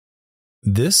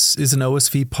This is an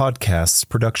OSV Podcasts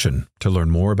production. To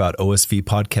learn more about OSV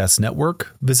Podcast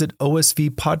Network, visit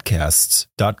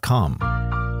osvpodcasts.com.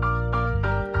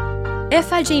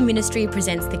 FRG Ministry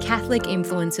presents the Catholic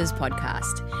Influencers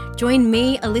Podcast. Join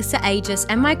me, Alyssa Aegis,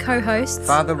 and my co-hosts,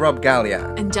 Father Rob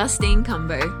Gallia and Justine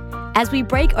Cumbo, as we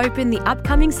break open the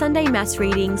upcoming Sunday Mass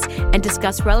readings and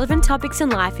discuss relevant topics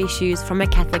and life issues from a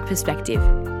Catholic perspective.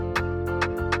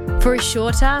 For a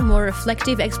shorter, more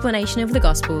reflective explanation of the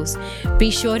Gospels,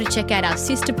 be sure to check out our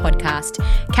sister podcast,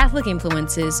 Catholic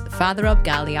Influencers, Father Rob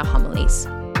Gallia Homilies.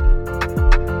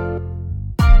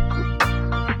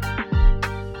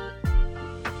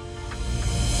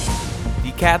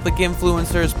 The Catholic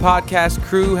Influencers podcast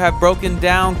crew have broken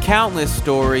down countless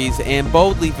stories and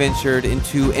boldly ventured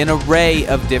into an array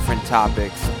of different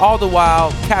topics, all the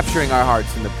while capturing our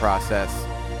hearts in the process.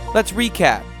 Let's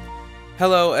recap.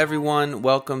 Hello everyone,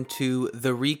 welcome to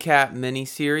the Recap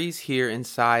Miniseries here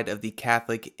inside of the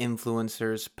Catholic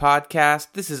Influencers podcast.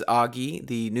 This is Augie,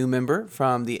 the new member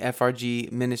from the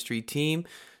FRG Ministry team.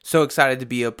 So excited to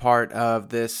be a part of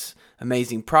this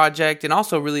amazing project, and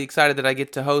also really excited that I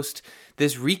get to host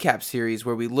this recap series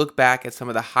where we look back at some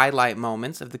of the highlight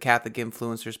moments of the Catholic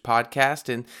Influencers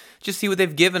podcast and just see what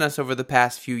they've given us over the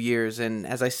past few years. And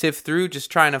as I sift through,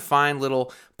 just trying to find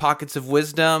little pockets of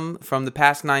wisdom from the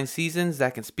past 9 seasons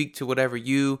that can speak to whatever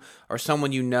you or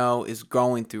someone you know is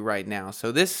going through right now.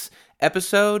 So this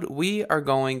episode, we are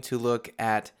going to look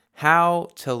at how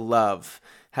to love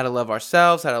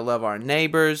ourselves, how to love our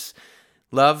neighbors.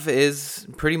 Love is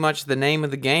pretty much the name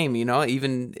of the game, you know.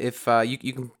 Even if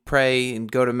you can pray and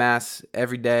go to Mass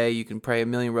every day, you can pray a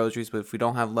million rosaries, but if we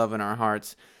don't have love in our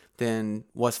hearts, then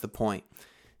what's the point?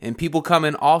 And people come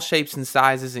in all shapes and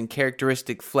sizes and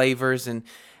characteristic flavors. And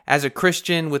as a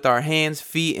Christian, with our hands,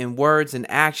 feet, and words and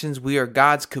actions, we are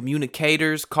God's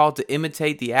communicators, called to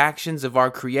imitate the actions of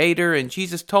our Creator. And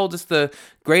Jesus told us the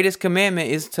greatest commandment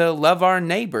is to love our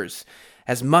neighbors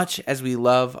as much as we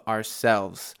love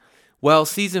ourselves. Well,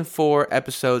 Season 4,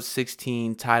 Episode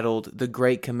 16, titled The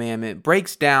Great Commandment,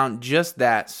 breaks down just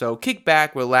that. So kick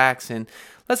back, relax, and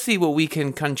let's see what we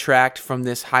can contract from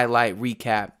this highlight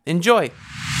recap. Enjoy!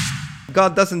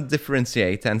 God doesn't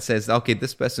differentiate and says, okay,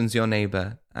 this person's your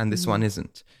neighbor and this one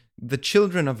isn't. The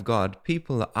children of God,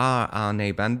 people are our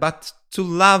neighbor, but to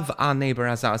love our neighbor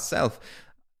as ourselves,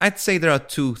 I'd say there are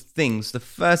 2 things. The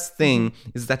first thing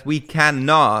is that we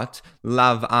cannot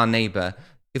love our neighbor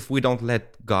if we don't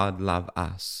let God love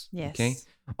us. Yes. Okay?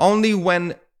 Only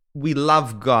when we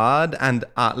love God and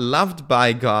are loved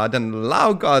by God and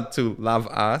allow God to love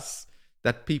us,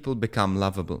 that people become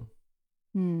lovable.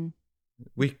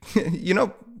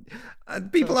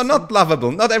 People are not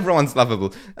lovable. Not everyone's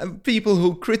lovable. People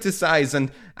who criticize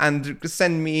and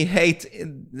send me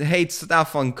hate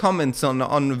stuff on comments on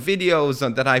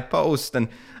videos that I post, and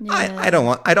I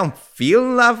don't feel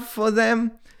love for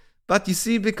them. But you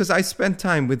see, because I spend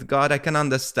time with God, I can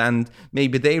understand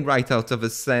maybe they write out of a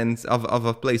sense of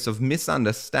a place of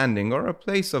misunderstanding or a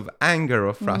place of anger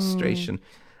or frustration.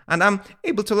 And I'm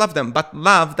able to love them. But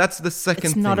love, that's the second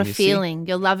thing. It's not a feeling.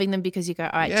 You're loving them because you go, all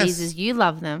right, yes, Jesus, you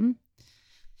love them.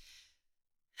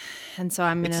 And so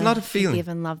I'm going to forgive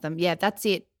and love them. Yeah, that's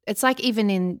it. It's like even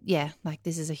in, like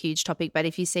this is a huge topic, but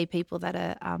if you see people that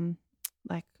are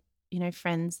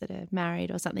friends that are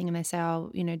married or something, and they say,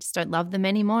 just don't love them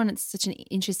anymore. And it's such an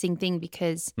interesting thing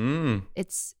because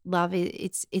it's love.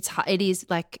 It is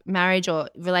like marriage or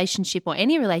relationship or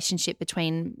any relationship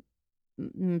between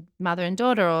mother and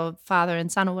daughter or father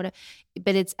and son or whatever.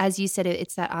 But it's, as you said,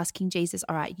 it's that asking Jesus,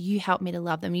 all right, you help me to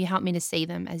love them. You help me to see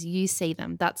them as you see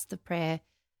them. That's the prayer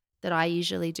that I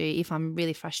usually do if I'm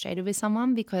really frustrated with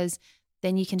someone, because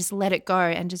then you can just let it go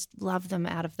and just love them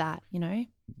out of that, you know?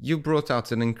 You brought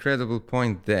out an incredible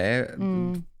point there.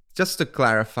 Just to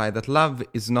clarify that love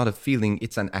is not a feeling,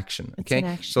 it's an action, okay? It's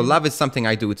an action. So love is something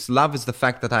I do. Love is the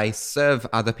fact that I serve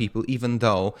other people even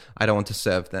though I don't want to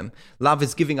serve them. Love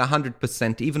is giving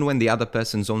 100% even when the other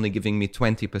person's only giving me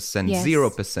 20%, Yes.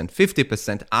 0%,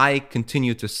 50%. I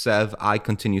continue to serve, I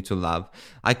continue to love.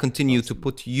 I continue to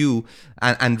put you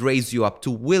and raise you up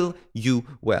to will you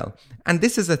well. And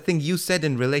this is a thing you said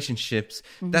in relationships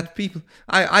that people...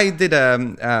 I did a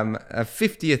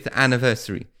 50th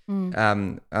anniversary.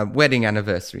 A wedding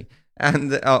anniversary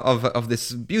and of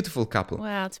this beautiful couple.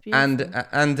 Wow, it's beautiful.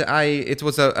 And it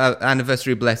was a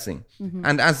anniversary blessing.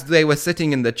 And as they were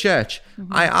sitting in the church,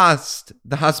 I asked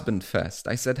the husband first.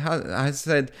 I said,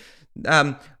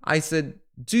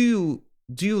 do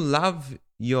you love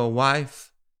your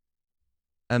wife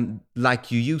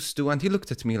like you used to? And he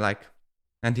looked at me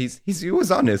and he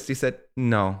was honest. He said,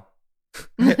 no.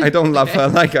 I don't love her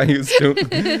like I used to.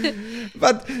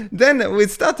 But then we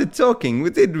started talking.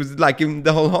 It was like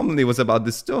the whole homily was about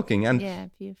this talking. And Yeah,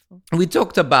 beautiful. we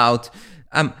talked about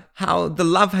how the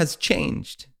love has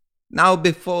changed. Now,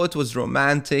 before it was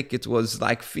romantic, it was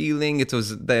like feeling,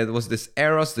 there was this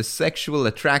eros, this sexual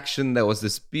attraction, there was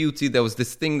this beauty, there was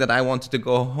this thing that I wanted to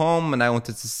go home and I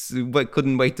wanted to see, but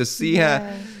couldn't wait to see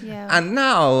her. Yeah. And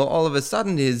now, all of a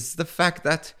sudden, is the fact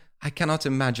that I cannot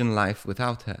imagine life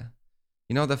without her.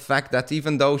 You know, the fact that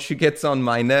even though she gets on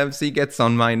my nerves, he gets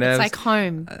on my nerves. It's like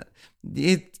home.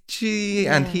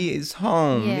 And he is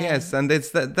home. Yeah. Yes, and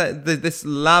it's this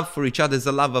love for each other is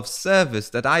a love of service,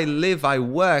 that I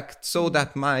work so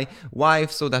that my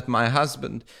wife, so that my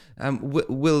husband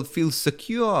will feel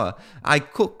secure. I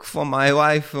cook for my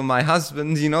wife, for my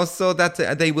husband, so that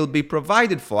they will be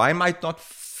provided for. I might not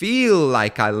feel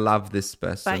like I love this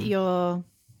person, But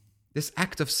this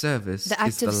act of service. The act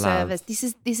is the of love. service.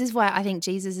 This is why I think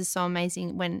Jesus is so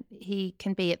amazing, when he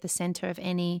can be at the center of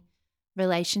any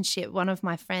relationship. One of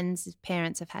my friends'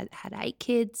 parents have had 8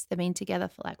 kids. They've been together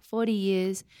for like 40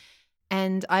 years.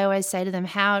 And I always say to them,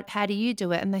 how do you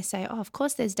do it? And they say, of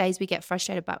course there's days we get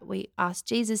frustrated, but we ask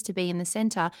Jesus to be in the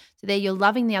center. So there you're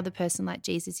loving the other person like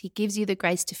Jesus. He gives you the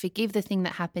grace to forgive the thing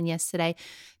that happened yesterday,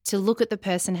 to look at the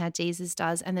person how Jesus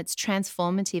does, and it's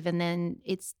transformative. And then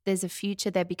there's a future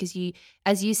there, because you,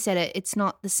 as you said it's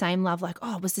not the same love like,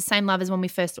 it was the same love as when we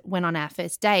first went on our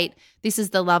first date. This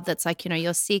is the love that's like,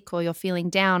 you're sick or you're feeling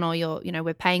down or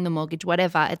we're paying the mortgage,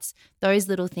 whatever. It's those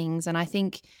little things. And I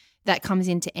think that comes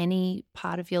into any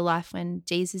part of your life when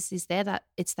Jesus is there, that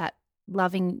it's that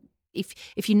loving.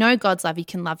 If you know God's love, you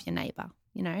can love your neighbor,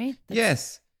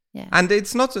 Yes. Yeah. And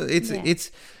it's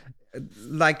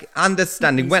like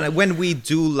understanding when we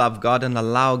do love God and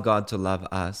allow God to love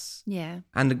us. Yeah.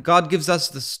 And God gives us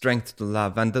the strength to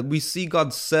love, and that we see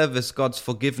God's service, God's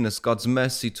forgiveness, God's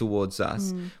mercy towards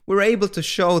us. We're able to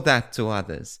show that to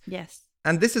others. Yes.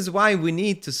 And this is why we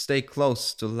need to stay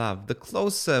close to love. The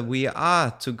closer we are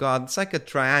to God, it's like a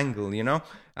triangle,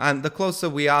 and the closer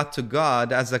we are to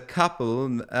God as a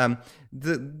couple,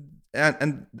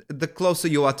 the closer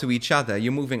you are to each other.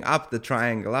 You're moving up the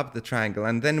triangle.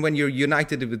 And then when you're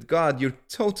united with God, you're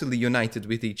totally united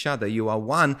with each other. You are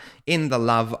one in the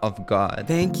love of God.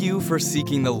 Thank you for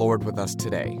seeking the Lord with us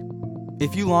today.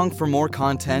 If you long for more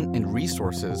content and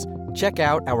resources, check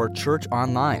out our church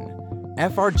online.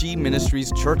 FRG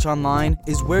Ministries Church Online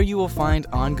is where you will find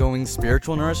ongoing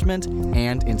spiritual nourishment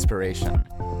and inspiration.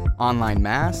 Online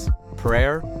Mass,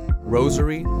 prayer,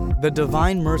 Rosary, the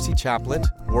Divine Mercy Chaplet,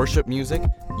 worship music,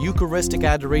 Eucharistic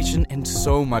adoration, and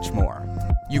so much more.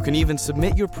 You can even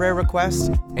submit your prayer requests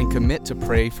and commit to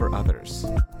pray for others.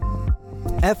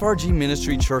 FRG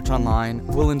Ministry Church Online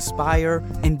will inspire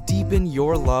and deepen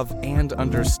your love and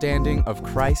understanding of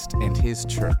Christ and His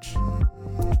Church.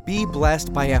 Be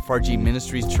blessed by FRG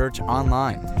Ministries Church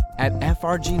Online at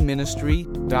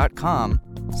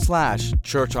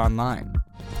frgministry.com/churchonline.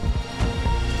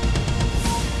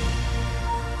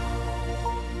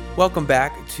 Welcome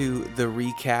back to the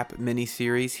Recap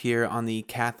mini-series here on the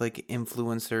Catholic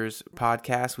Influencers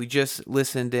podcast. We just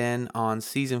listened in on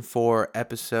Season 4,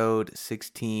 Episode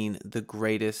 16, The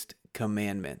Greatest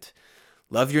Commandment.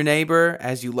 Love your neighbor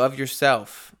as you love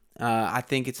yourself. I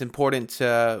think it's important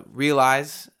to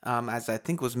realize, as I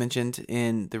think was mentioned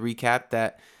in the recap,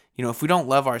 that if we don't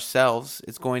love ourselves,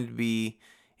 it's going to be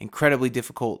incredibly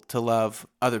difficult to love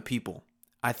other people.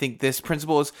 I think this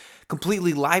principle is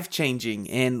completely life-changing,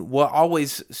 and what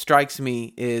always strikes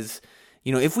me is,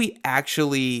 if we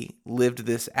actually lived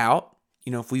this out,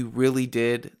 if we really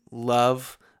did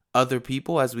love other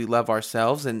people as we love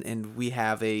ourselves, and we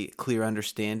have a clear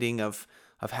understanding of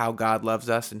how God loves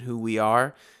us and who we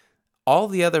are, all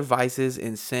the other vices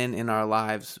and sin in our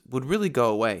lives would really go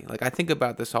away. Like, I think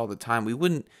about this all the time. We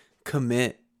wouldn't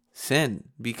commit sin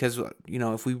because,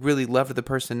 if we really loved the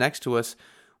person next to us,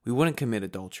 we wouldn't commit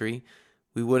adultery.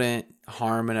 We wouldn't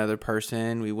harm another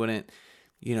person. We wouldn't,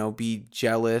 be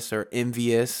jealous or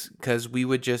envious, because we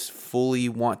would just fully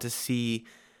want to see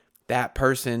that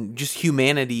person, just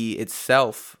humanity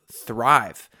itself,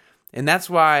 thrive. And that's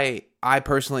why I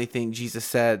personally think Jesus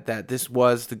said that this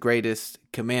was the greatest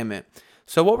commandment.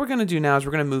 So what we're going to do now is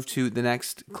we're going to move to the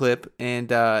next clip,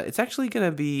 and it's actually going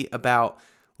to be about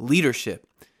leadership.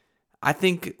 I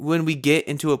think when we get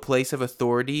into a place of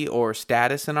authority or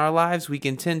status in our lives, we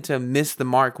can tend to miss the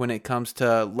mark when it comes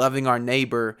to loving our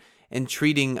neighbor and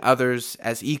treating others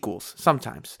as equals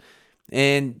sometimes.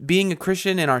 And being a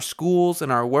Christian in our schools, in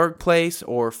our workplace,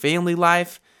 or family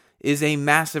life is a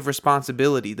massive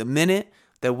responsibility. The minute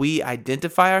that we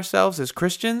identify ourselves as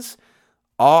Christians,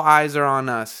 all eyes are on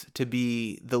us to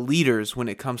be the leaders when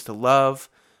it comes to love,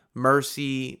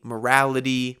 mercy,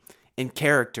 morality, and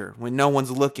character when no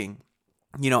one's looking.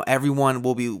 Everyone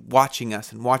will be watching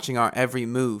us and watching our every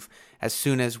move as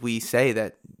soon as we say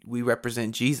that we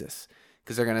represent Jesus,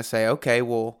 because they're going to say, okay,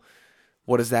 well,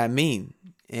 what does that mean?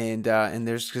 And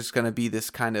there's just going to be this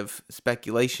kind of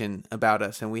speculation about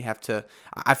us, and we have to.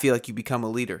 I feel like you become a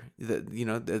leader,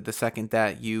 the second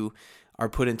that you are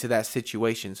put into that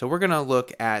situation. So we're going to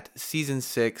look at season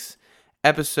 6,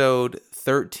 episode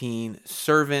 13,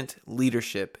 servant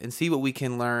leadership, and see what we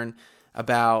can learn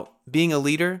about being a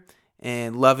leader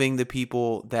and loving the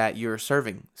people that you're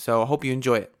serving. So I hope you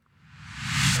enjoy it.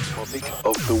 Topic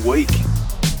of the week.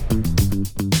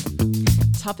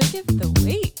 Topic of the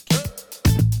week.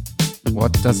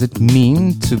 What does it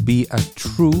mean to be a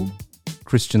true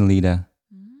Christian leader?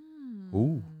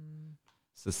 Ooh.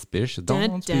 Suspicious.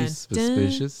 Don't be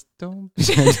suspicious. Don't be.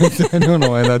 I don't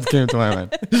know why that came to my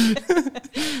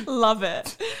mind. Love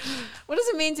it. What does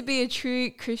it mean to be a true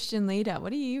Christian leader?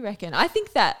 What do you reckon? I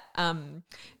think that,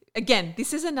 again,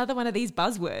 this is another one of these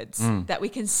buzzwords that we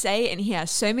can say and hear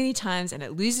so many times and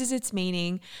it loses its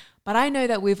meaning. But I know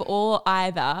that we've all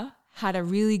either had a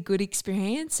really good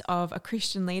experience of a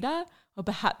Christian leader or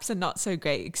perhaps a not so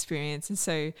great experience. And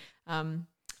so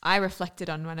I reflected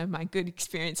on one of my good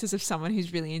experiences of someone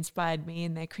who's really inspired me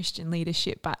in their Christian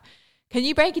leadership. But can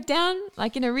you break it down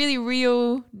like in a really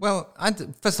real... Well,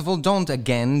 first of all, don't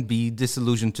again be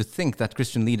disillusioned to think that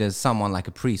Christian leader is someone like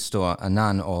a priest or a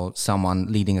nun or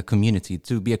someone leading a community.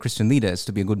 To be a Christian leader is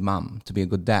to be a good mom, to be a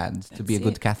good dad, to be a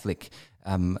good Catholic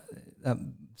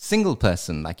single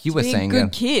person, like you were saying. To be a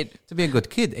good kid. To be a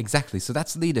good kid, exactly. So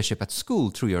that's leadership at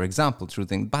school, through your example, through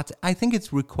things. But I think it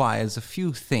requires a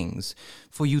few things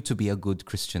for you to be a good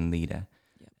Christian leader.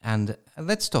 Yep. And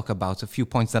let's talk about a few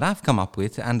points that I've come up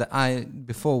with. And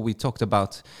before we talked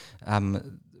about,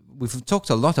 we've talked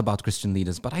a lot about Christian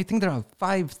leaders, but I think there are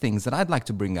 5 things that I'd like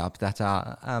to bring up that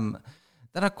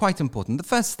are quite important.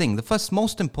 The first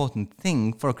most important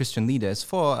thing for a Christian leader is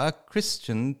for a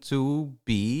Christian to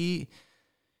be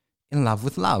in love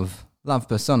with love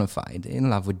personified, in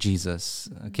love with Jesus.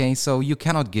 Okay, so you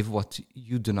cannot give what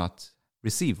you do not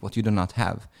receive, what you do not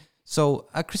have. So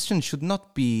a Christian should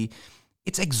not be,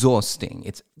 it's exhausting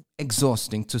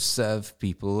to serve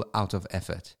people out of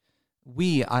effort.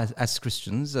 We as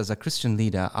Christians, as a Christian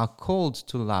leader, are called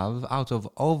to love out of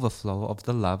overflow of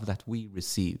the love that we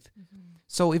receive.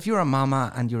 So if you're a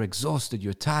mama and you're exhausted,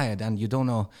 you're tired, and you don't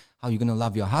know how you're going to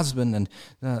love your husband, and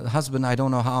husband, I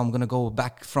don't know how I'm going to go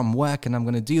back from work, and I'm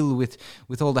going to deal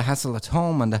with all the hassle at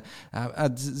home, and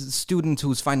a student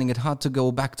who's finding it hard to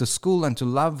go back to school and to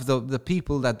love the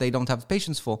people that they don't have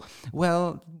patience for,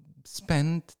 well,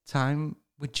 spend time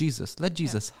with Jesus. Let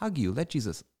Jesus hug you. Let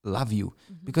Jesus love you,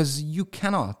 because you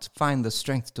cannot find the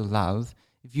strength to love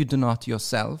if you do not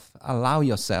yourself allow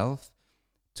yourself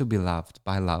to be loved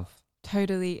by love.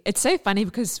 Totally. It's so funny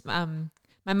because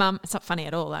my mum, it's not funny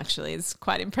at all, actually. It's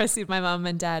quite impressive. My mum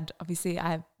and dad, obviously I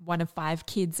have one of 5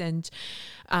 kids, and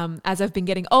as I've been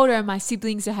getting older and my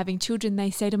siblings are having children, they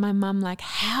say to my mum, like,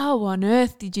 how on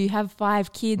earth did you have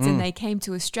 5 kids? And they came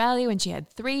to Australia when she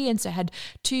had 3 and so had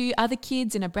 2 other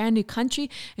kids in a brand new country.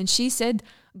 And she said,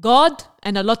 God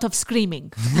and a lot of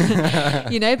screaming,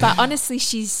 but honestly,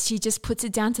 she just puts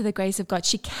it down to the grace of God.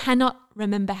 She cannot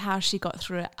remember how she got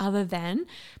through it other than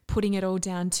putting it all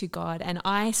down to God. And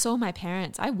I saw my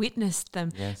parents, I witnessed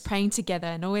them praying together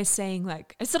and always saying,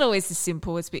 like, it's not always as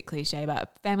simple, it's a bit cliche, but a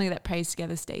family that prays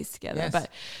together stays together. Yes. But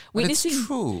witnessing, it's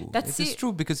true. That's It's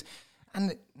true because,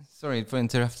 and sorry for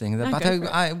interrupting, No, but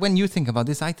I when you think about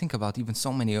this, I think about even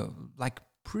so many like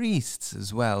priests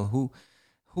as well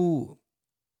who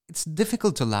it's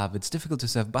difficult to love, it's difficult to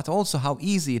serve, but also how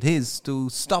easy it is to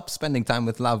stop spending time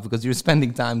with love because you're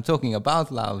spending time talking about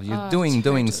love, you're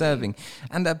doing, serving.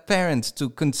 And a parent to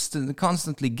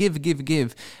constantly give,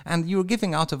 and you're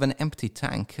giving out of an empty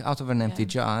tank, out of an empty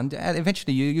jar, and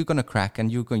eventually you're going to crack and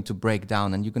you're going to break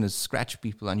down and you're going to scratch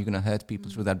people and you're going to hurt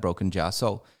people through that broken jar.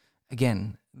 So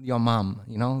again, your mom,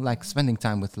 like spending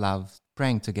time with love,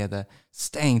 praying together,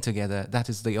 staying together, that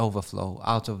is the overflow.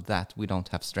 Out of that, we don't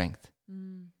have strength.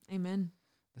 Amen.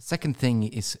 The second thing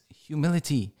is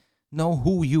humility. Know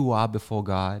who you are before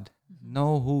God.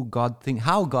 Know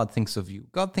how God thinks of you.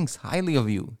 God thinks highly of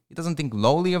you. He doesn't think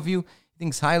lowly of you. He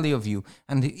thinks highly of you.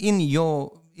 And in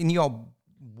your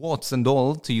warts and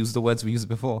all, to use the words we used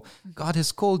before, God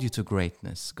has called you to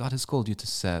greatness. God has called you to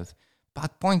serve.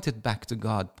 But point it back to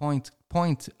God.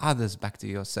 Point others back to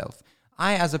yourself.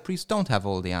 I, as a priest, don't have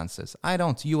all the answers. I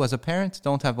don't. You, as a parent,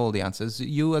 don't have all the answers.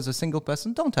 You, as a single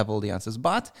person, don't have all the answers.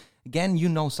 But, again, you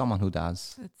know someone who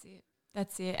does. That's it.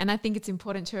 That's it. And I think it's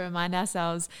important to remind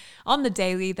ourselves on the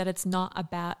daily that it's not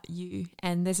about you.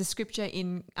 And there's a scripture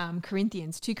in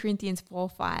Corinthians, 2 Corinthians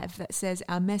 4:5 that says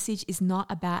our message is not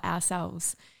about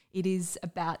ourselves. It is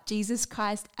about Jesus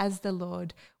Christ as the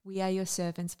Lord. We are your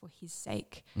servants for his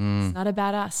sake. It's not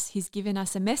about us. He's given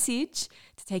us a message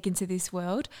to take into this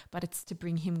world, but it's to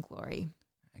bring him glory.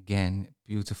 Again,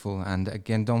 beautiful. And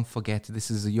again, don't forget,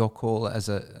 this is your call as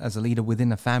a leader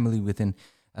within a family, within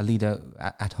a leader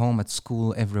at home, at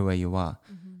school, everywhere you are.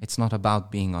 It's not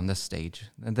about being on the stage,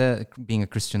 being a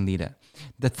Christian leader.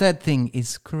 The third thing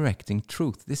is correcting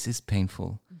truth. This is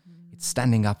painful. It's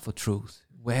standing up for truth.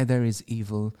 Where there is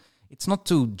evil, it's not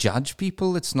to judge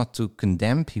people, it's not to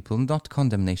condemn people, not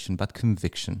condemnation, but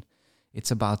conviction. It's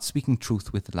about speaking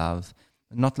truth with love,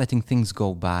 not letting things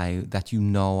go by that you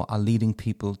know are leading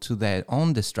people to their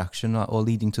own destruction or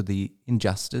leading to the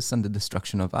injustice and the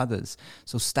destruction of others.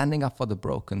 So standing up for the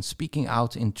broken, speaking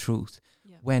out in truth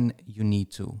when you need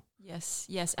to.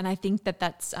 Yes. And I think that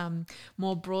that's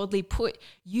more broadly put,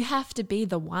 you have to be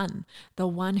the one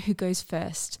who goes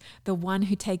first, the one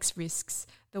who takes risks,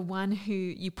 the one who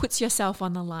you puts yourself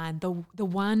on the line, the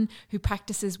one who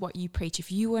practices what you preach.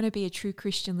 If you want to be a true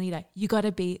Christian leader, you got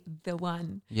to be the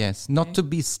one. Yes, not to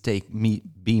be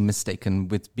mistaken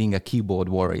with being a keyboard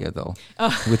warrior, though,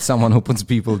 with someone who puts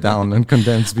people down and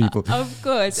condemns people. Of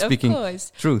course, speaking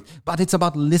truth. But it's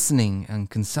about listening and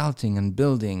consulting and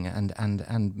building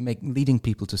and leading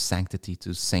people to sanctity,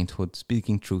 to sainthood,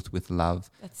 speaking truth with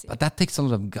love. That's it. But that takes a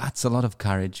lot of guts, a lot of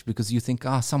courage, because you think,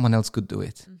 someone else could do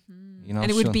it. You know,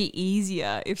 and it would be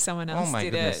easier if someone else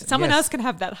did goodness. it. Someone else can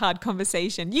have that hard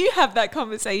conversation. You have that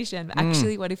conversation. But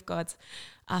actually, what if God's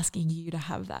asking you to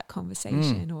have that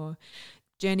conversation or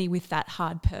journey with that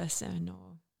hard person?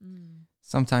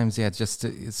 Sometimes,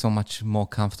 it's so much more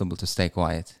comfortable to stay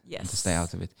quiet and to stay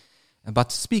out of it.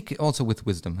 But speak also with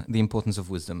wisdom, the importance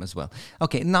of wisdom as well.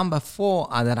 Okay, number 4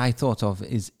 that I thought of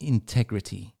is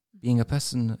integrity. Being a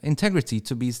person, integrity,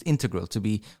 to be integral, to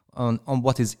be on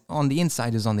what is on the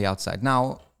inside is on the outside.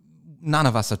 Now, none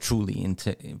of us are truly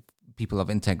people of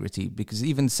integrity, because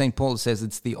even St. Paul says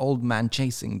it's the old man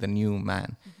chasing the new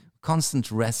man.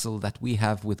 Constant wrestle that we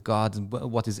have with God,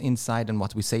 what is inside and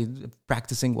what we say,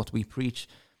 practicing what we preach.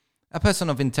 A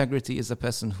person of integrity is a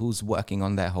person who's working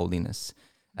on their holiness,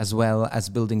 as well as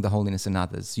building the holiness in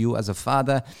others. You as a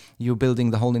father, you're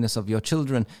building the holiness of your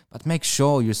children, but make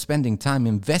sure you're spending time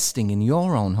investing in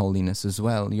your own holiness as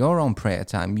well, your own prayer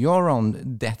time, your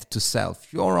own death to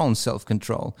self, your own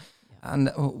self-control. And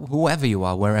whoever you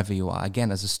are, wherever you are,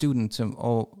 again, as a student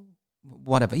or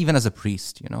whatever, even as a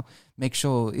priest, make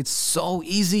sure it's so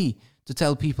easy to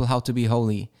tell people how to be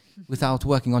holy without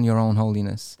working on your own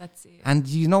holiness. That's it. And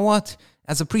you know what?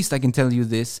 As a priest, I can tell you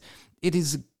this. It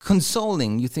is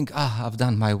consoling. You think, I've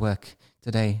done my work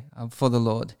today for the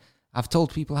Lord. I've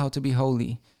told people how to be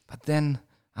holy, but then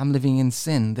I'm living in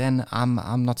sin. Then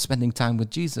I'm not spending time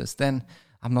with Jesus. Then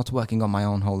I'm not working on my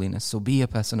own holiness. So be a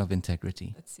person of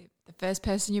integrity. That's it. The first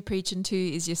person you're preaching to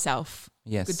is yourself.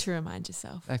 Yes. Good to remind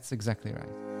yourself. That's exactly right.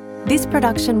 This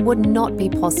production would not be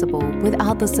possible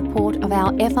without the support of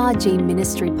our FRG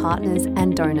ministry partners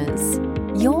and donors.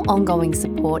 Your ongoing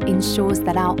support ensures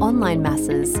that our online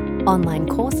masses, online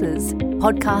courses,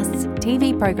 podcasts,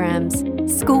 TV programs,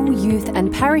 school, youth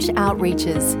and parish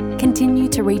outreaches continue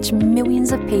to reach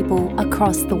millions of people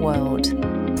across the world.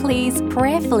 Please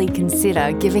prayerfully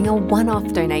consider giving a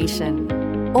one-off donation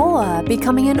or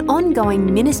becoming an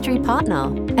ongoing ministry partner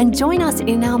and join us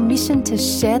in our mission to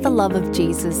share the love of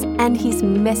Jesus and his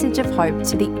message of hope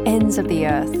to the ends of the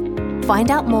earth. Find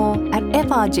out more at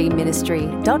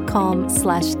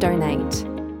frgministry.com/donate.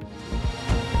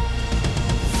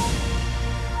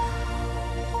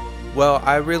 Well,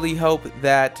 I really hope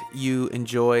that you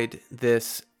enjoyed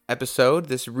this episode,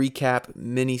 this recap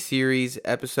mini-series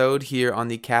episode here on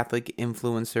the Catholic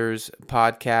Influencers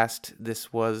podcast.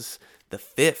 This was the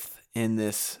 5th in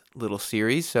this little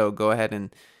series, so go ahead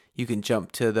and you can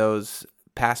jump to those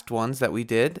past ones that we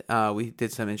did. We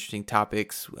did some interesting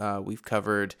topics. We've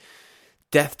covered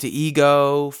death to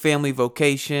ego, family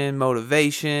vocation,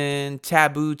 motivation,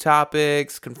 taboo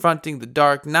topics, confronting the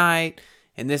dark night.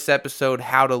 In this episode,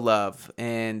 how to love.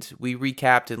 And we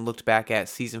recapped and looked back at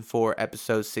season 4,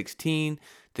 episode 16,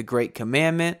 the Great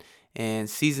Commandment, and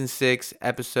season 6,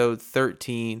 episode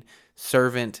 13,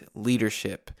 servant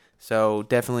leadership. So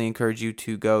definitely encourage you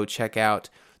to go check out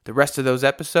the rest of those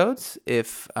episodes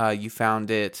if you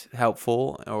found it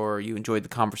helpful or you enjoyed the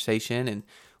conversation and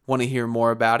want to hear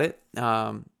more about it.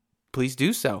 Please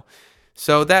do so.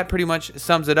 So that pretty much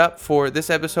sums it up for this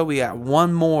episode. We got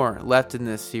one more left in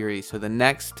this series. So the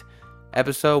next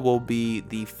episode will be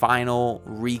the final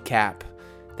recap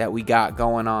that we got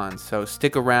going on. So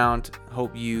stick around.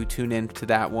 Hope you tune in to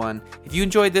that one. If you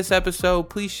enjoyed this episode,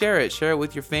 please share it. Share it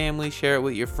with your family. Share it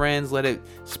with your friends. Let it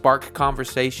spark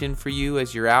conversation for you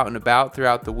as you're out and about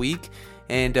throughout the week.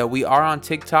 And we are on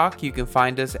TikTok. You can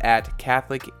find us at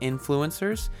Catholic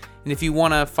Influencers. And if you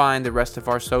want to find the rest of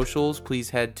our socials, please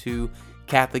head to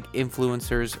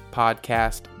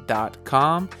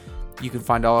CatholicInfluencersPodcast.com. You can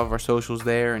find all of our socials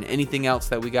there, and anything else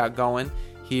that we got going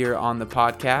here on the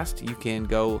podcast, you can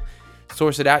go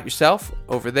source it out yourself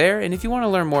over there. And if you want to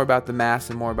learn more about the Mass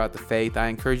and more about the faith, I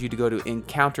encourage you to go to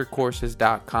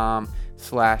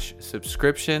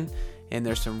encountercourses.com/subscription. And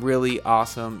there's some really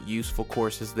awesome, useful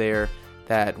courses there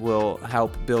that will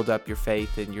help build up your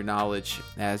faith and your knowledge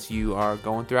as you are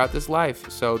going throughout this life.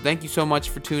 So thank you so much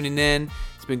for tuning in.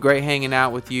 It's been great hanging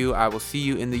out with you. I will see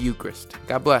you in the Eucharist.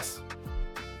 God bless.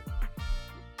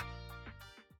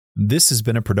 This has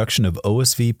been a production of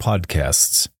OSV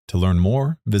Podcasts. To learn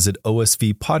more, visit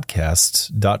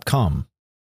osvpodcasts.com.